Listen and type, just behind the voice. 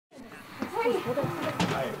okay.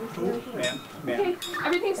 Hi. Ma'am. Okay,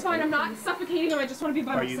 everything's fine. I'm not suffocating him. I just want to be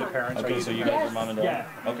by my son. Are you the parents? Okay, so you guys are mom and dad?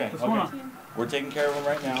 Yeah. Okay, What's going okay. on? We're taking care of him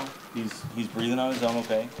right now. He's breathing on his own,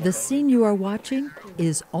 okay? The scene you are watching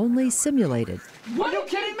is only simulated. What? Are you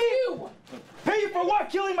kidding me? Pay you for what?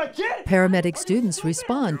 Killing my kid? Paramedic students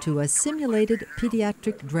respond to a simulated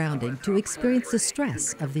pediatric drowning to experience the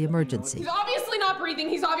stress of the emergency. He's obviously not breathing.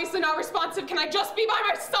 He's obviously not responsive. Can I just be by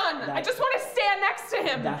my son? I just want to stand next to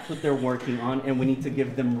him. That's what they're working on, and we need to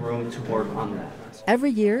give them room to work on that.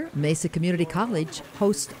 Every year, Mesa Community College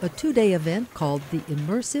hosts a 2-day event called the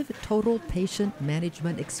Immersive Total Patient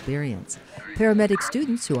Management Experience. Paramedic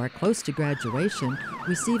students who are close to graduation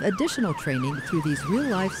receive additional training through these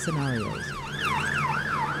real-life scenarios.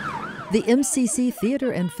 The MCC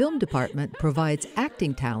Theater and Film Department provides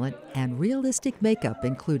acting talent and realistic makeup,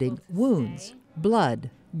 including wounds, blood,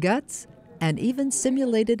 guts, and even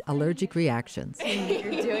simulated allergic reactions.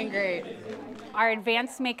 You're doing great. Our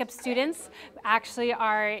advanced makeup students actually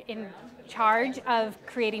are in charge of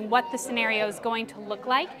creating what the scenario is going to look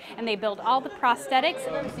like, and they build all the prosthetics.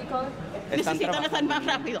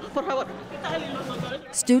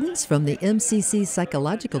 Students from the MCC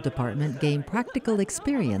Psychological Department gain practical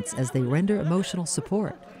experience as they render emotional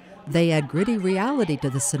support. They add gritty reality to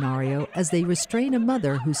the scenario as they restrain a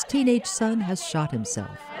mother whose teenage son has shot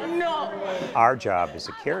himself. Our job as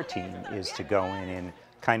a care team is to go in and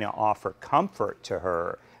kind of offer comfort to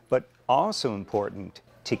her, but also important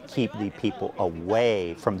to keep the people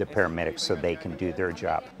away from the paramedics so they can do their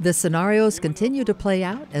job. The scenarios continue to play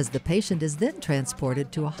out as the patient is then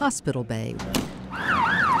transported to a hospital bay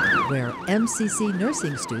where MCC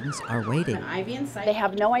nursing students are waiting. They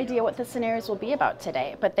have no idea what the scenarios will be about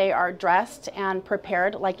today, but they are dressed and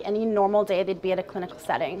prepared like any normal day they'd be at a clinical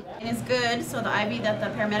setting. And it's good, so the IV that the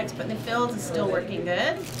paramedics put in the field is still working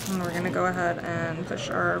good. And we're gonna go ahead and push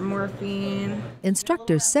our morphine.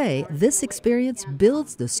 Instructors say this experience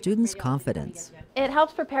builds the students' confidence. It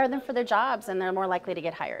helps prepare them for their jobs, and they're more likely to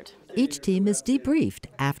get hired. Each team is debriefed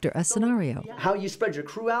after a scenario. How you spread your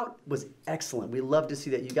crew out was excellent. We love to see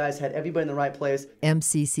that you guys had everybody in the right place.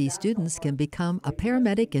 MCC students can become a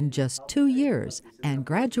paramedic in just 2 years and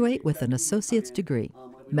graduate with an associate's degree.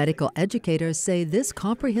 Medical educators say this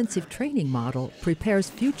comprehensive training model prepares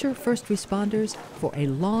future first responders for a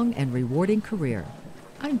long and rewarding career.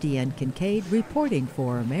 I'm Deanne Kincaid reporting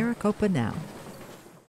for Maricopa Now.